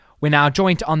We're now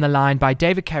joined on the line by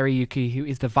David Kariuki, who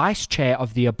is the Vice Chair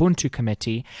of the Ubuntu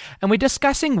Committee, and we're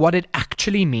discussing what it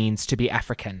actually means to be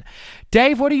African.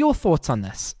 Dave, what are your thoughts on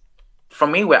this?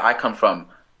 From me, where I come from,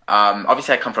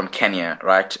 obviously I come from Kenya,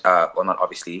 right? Well, not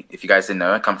obviously. If you guys didn't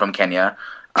know, I come from Kenya.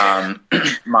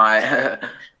 My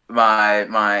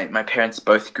my parents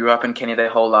both grew up in Kenya their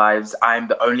whole lives. I'm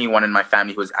the only one in my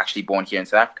family who was actually born here in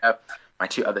South Africa. My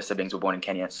two other siblings were born in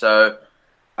Kenya. So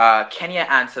Kenya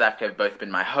and South Africa have both been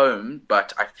my home,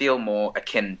 but I feel more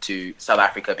akin to South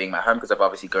Africa being my home because I've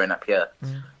obviously grown up here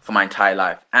for my entire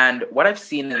life. And what I've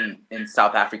seen in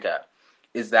South Africa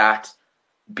is that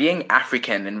being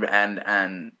African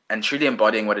and truly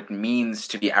embodying what it means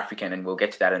to be African, and we'll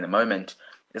get to that in a moment,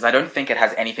 is I don't think it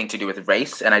has anything to do with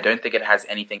race, and I don't think it has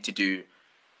anything to do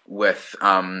with,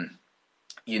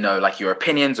 like your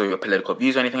opinions or your political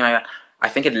views or anything like that. I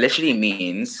think it literally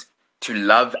means to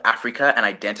love Africa and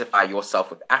identify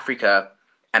yourself with Africa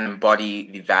and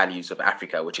embody the values of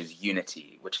Africa, which is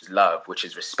unity, which is love, which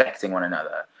is respecting one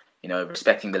another,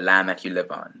 respecting the land that you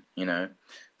live on,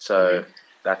 So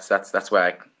that's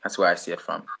where I see it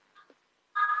from.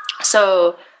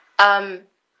 So,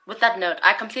 with that note,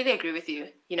 I completely agree with you.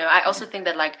 I also think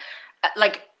that like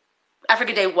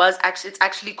Africa Day it's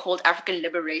actually called African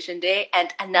Liberation Day.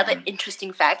 And another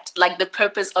interesting fact, like the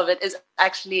purpose of it is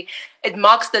actually, it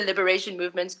marks the liberation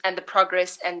movements and the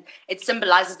progress, and it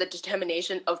symbolizes the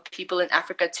determination of people in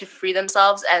Africa to free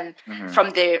themselves and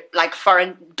from their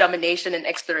foreign domination and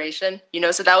exploration,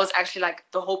 so that was actually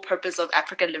the whole purpose of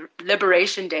African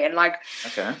Liberation Day. And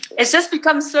it's just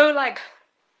become so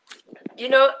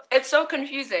it's so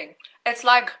confusing. It's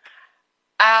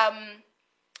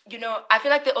I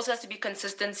feel like there also has to be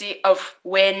consistency of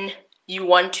when you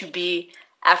want to be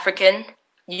African,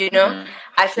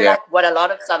 I feel like what a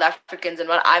lot of South Africans, and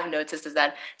what I've noticed, is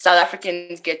that South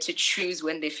Africans get to choose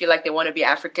when they feel like they want to be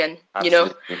African.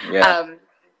 Absolutely. Yeah.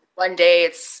 One day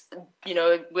it's,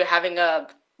 we're having a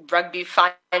rugby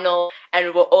final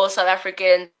and we're all South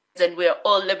Africans and we're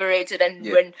all liberated, and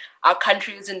when our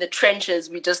country is in the trenches,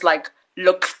 we just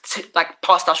look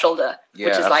past our shoulder,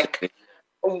 which is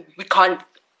we can't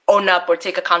own up or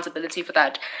take accountability for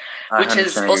that, which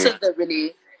is also the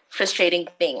really frustrating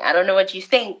thing. I don't know what you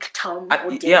think, Tom. Now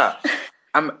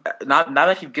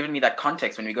that you've given me that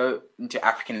context, when we go into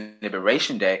African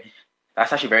Liberation Day,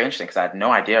 that's actually very interesting because I had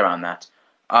no idea around that.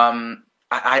 I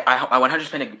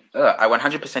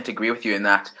 100% agree with you in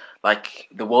that,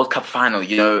 the World Cup final,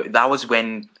 that was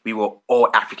when we were all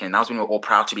African. That was when we were all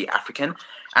proud to be African.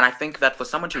 And I think that for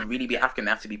someone to really be African,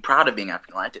 they have to be proud of being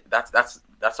African, right? That's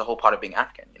the whole part of being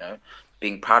African,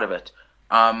 being proud of it.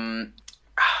 And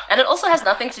it also has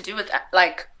nothing to do with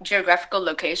geographical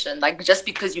location. Just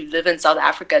because you live in South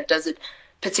Africa, does it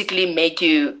particularly make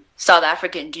you South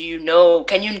African? Do you know?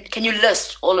 Can you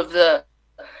list all of the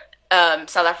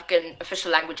South African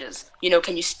official languages?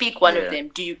 Can you speak one of them?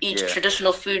 Do you eat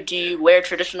traditional food? Do you wear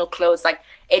traditional clothes?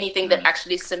 Anything that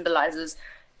actually symbolizes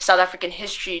South African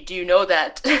history, do you know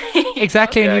that?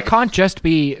 Exactly, and you can't just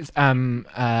be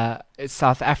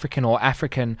South African or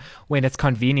African when it's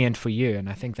convenient for you, and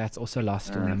I think that's also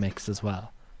lost in the mix as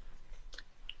well.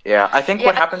 Yeah, I think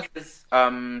what happens is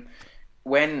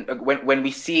when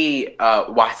we see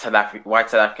white South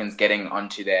Africans getting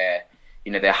onto their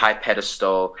their high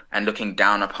pedestal and looking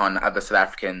down upon other South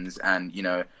Africans, and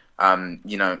what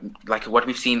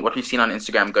we've seen on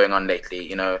Instagram going on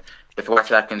lately, with white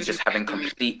South Africans just having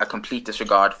a complete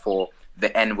disregard for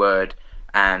the N-word,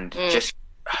 and just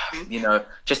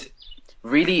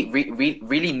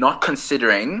really not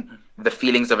considering the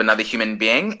feelings of another human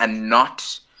being, and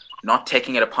not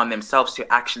taking it upon themselves to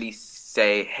actually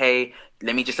say, hey,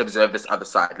 let me just observe this other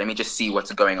side. Let me just see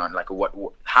what's going on.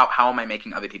 How am I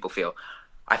making other people feel?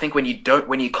 I think when you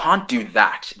can't do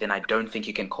that, then I don't think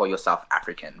you can call yourself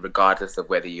African, regardless of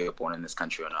whether you're born in this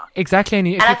country or not. Exactly, and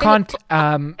if you can't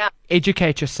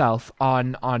educate yourself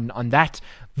on that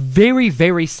very,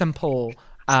 very simple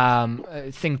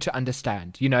thing to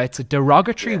understand, it's a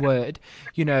derogatory word.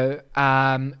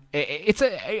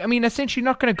 Essentially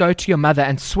not going to go to your mother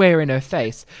and swear in her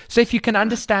face. So if you can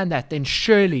understand that, then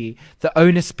surely the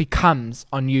onus becomes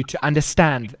on you to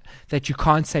understand that you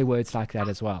can't say words like that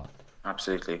as well.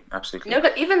 Absolutely. No,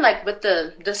 but even with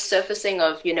the surfacing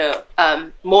of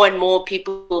more and more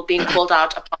people being called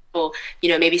out for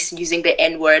maybe using the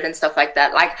N-word and stuff like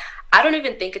that. I don't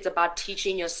even think it's about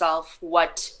teaching yourself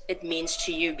what it means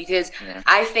to you, because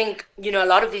I think a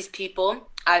lot of these people,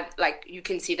 you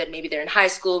can see that maybe they're in high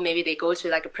school, maybe they go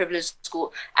to a privileged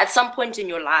school. At some point in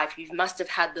your life, you must have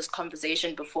had this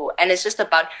conversation before, and it's just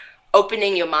about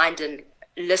opening your mind and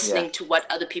listening Yeah. to what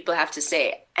other people have to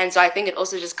say. And so I think it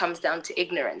also just comes down to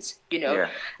ignorance, Yeah.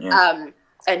 Yeah.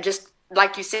 and just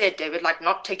like you said, David, like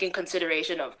not taking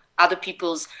consideration of other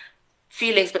people's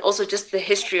feelings, but also just the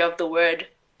history of the word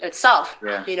itself,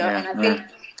 Yeah. And Yeah. I Yeah. think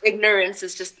ignorance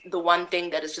is just the one thing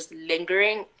that is just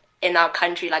lingering in our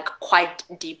country, like quite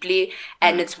deeply.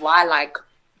 And Mm. it's why like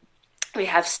we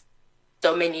have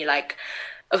so many like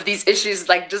of these issues,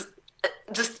 like just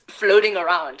floating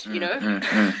around,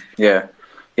 Yeah.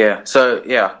 Yeah. So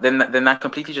yeah, then that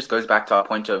completely just goes back to our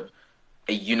point of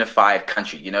a unified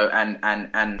country,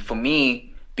 and for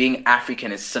me, being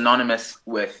African is synonymous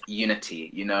with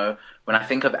unity. When I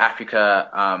think of Africa,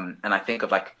 and I think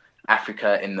of like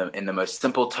Africa in the most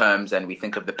simple terms, and we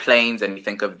think of the plains, and we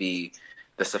think of the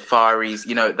safaris.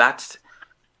 That's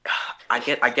I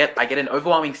get an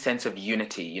overwhelming sense of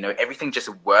unity. Everything just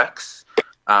works.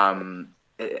 And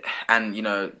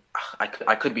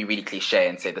I could be really cliche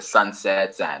and say the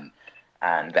sunsets and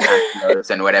the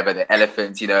antelopes and whatever, the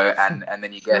elephants, and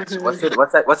then you get what's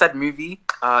that movie?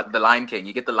 The Lion King.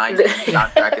 You get the Lion King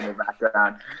soundtrack in the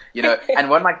background, and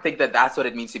one might think that that's what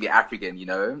it means to be African,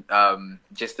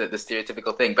 just the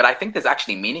stereotypical thing. But I think there's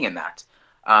actually meaning in that.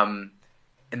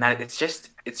 In that it's just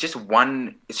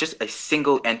a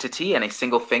single entity and a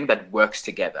single thing that works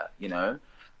together, Yeah.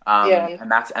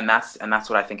 and that's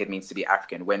what I think it means to be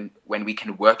African. When we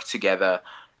can work together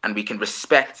and we can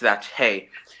respect that, hey,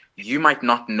 you might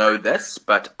not know this,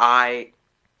 but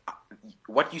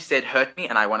what you said hurt me,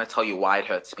 and I want to tell you why it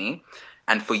hurts me.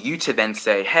 And for you to then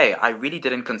say, hey, I really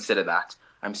didn't consider that.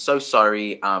 I'm so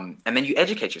sorry. And then you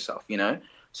educate yourself,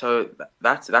 So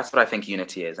that's what I think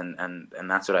unity is, and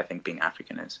that's what I think being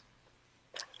African is.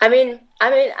 I mean,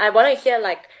 I want to hear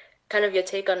like kind of your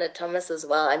take on it, Thomas, as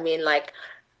well. I mean, like,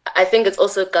 I think it's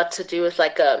also got to do with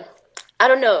like I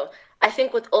don't know. I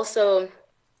think with also,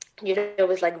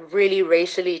 with like really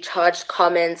racially charged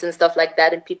comments and stuff like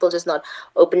that, and people just not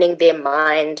opening their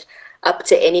mind up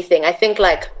to anything. I think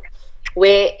like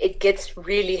where it gets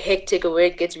really hectic or where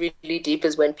it gets really deep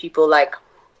is when people like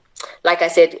I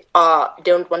said,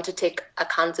 don't want to take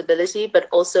accountability, but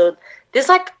also there's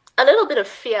like a little bit of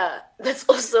fear that's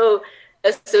also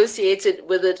associated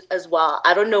with it as well.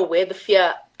 I don't know where the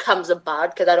fear comes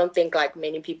about, because I don't think like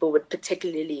many people would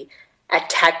particularly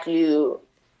attack you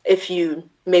if you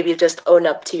maybe just own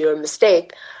up to your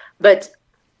mistake. But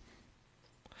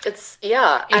it's,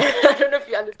 I don't know if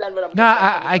you understand what I'm No,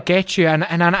 talking I about. get you, and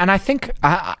I think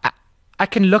I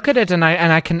can look at it, and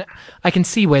I can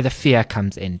see where the fear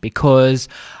comes in, because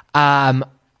I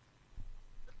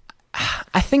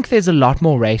think there's a lot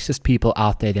more racist people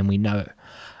out there than we know,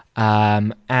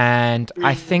 and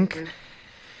I think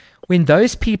when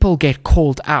those people get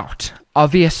called out,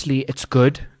 obviously it's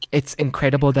good. It's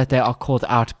incredible that they are called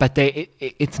out, but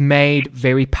it's made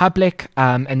very public,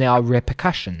 and there are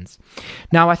repercussions.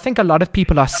 Now, I think a lot of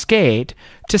people are scared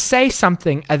to say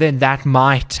something, and then that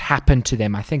might happen to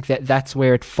them. I think that's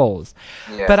where it falls.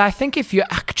 Yeah. But I think if you're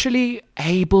actually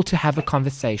able to have a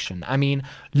conversation, I mean,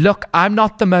 look, I'm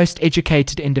not the most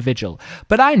educated individual,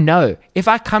 but I know if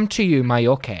I come to you,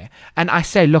 Mayoke, and I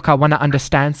say, look, I want to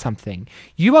understand something,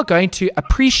 you are going to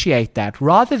appreciate that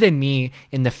rather than me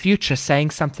in the future saying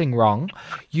something wrong.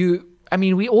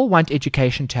 We all want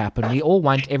education to happen. We all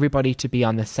want everybody to be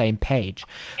on the same page.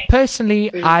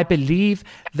 Personally, I believe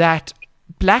that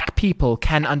black people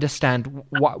can understand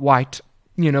white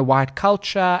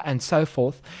culture and so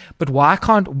forth, but why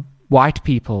can't white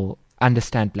people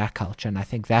understand black culture? And I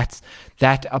think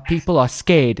people are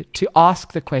scared to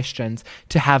ask the questions,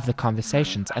 to have the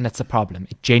conversations, and it's a problem.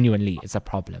 It genuinely is a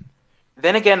problem.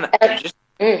 Then again, just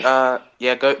go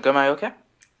Mayoke.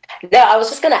 No, I was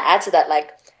just gonna add to that,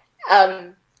 like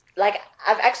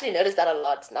I've actually noticed that a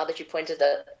lot now that you pointed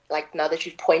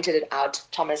it out,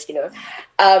 Thomas.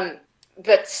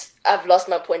 But I've lost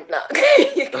my point now.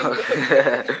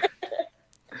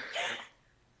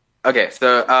 Okay,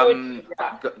 so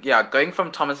going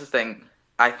from Thomas's thing,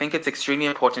 I think it's extremely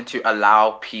important to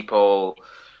allow people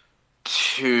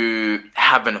to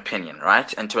have an opinion,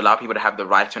 right? And to allow people to have the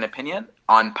right to an opinion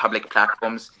on public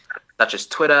platforms such as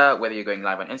Twitter, whether you're going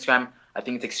live on Instagram. I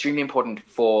think it's extremely important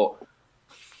for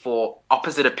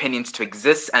opposite opinions to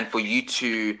exist, and for you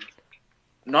to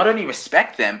not only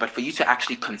respect them, but for you to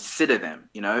actually consider them,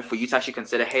 for you to actually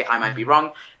consider, hey, I might be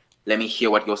wrong. Let me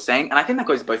hear what you're saying. And I think that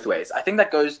goes both ways. I think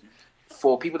that goes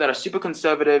for people that are super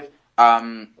conservative,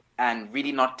 and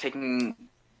really not taking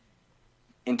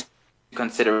into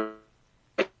consideration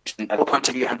a point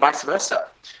of view, and vice versa.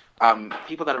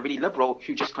 People that are really liberal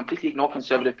who just completely ignore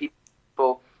conservative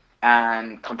people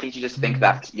and completely just think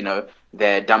that,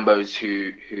 they're dumbos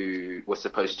who were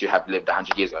supposed to have lived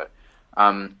 100 years ago.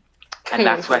 And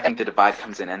that's where I think the divide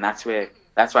comes in, and that's where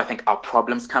I think our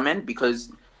problems come in.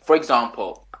 Because, for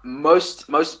example, most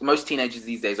teenagers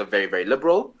these days are very, very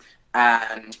liberal,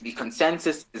 and the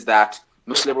consensus is that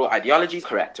most liberal ideology is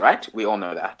correct, right? We all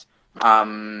know that.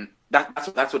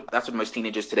 That's what most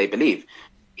teenagers today believe.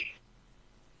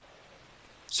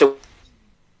 So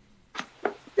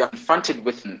we are confronted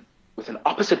with an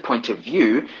opposite point of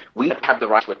view. We have the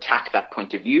right to attack that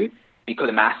point of view, because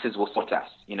the masses will sort us,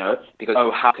 because,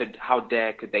 how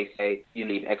dare could they say you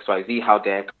leave XYZ, how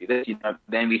dare could this,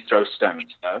 then we throw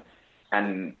stones,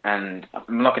 and I'm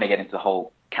not going to get into the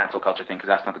whole cancel culture thing, because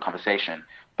that's not the conversation.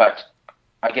 But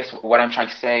I guess what I'm trying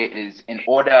to say is, in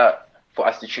order for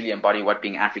us to truly embody what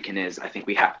being African is, I think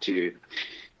we have to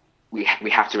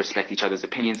respect each other's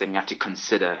opinions, and we have to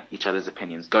consider each other's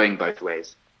opinions, going both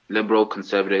ways. Liberal,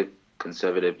 conservative,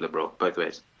 liberal, both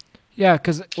ways. Yeah,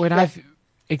 because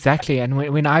exactly, and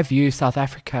when I view South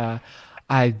Africa,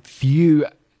 I view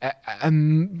a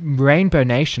rainbow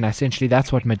nation. Essentially,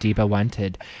 that's what Madiba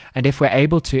wanted. And if we're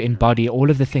able to embody all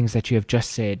of the things that you have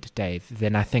just said, Dave,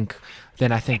 then I think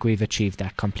we've achieved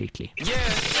that completely. Yeah.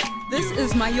 This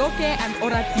is Mayoke and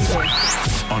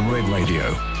Oratile on Red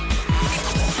Radio.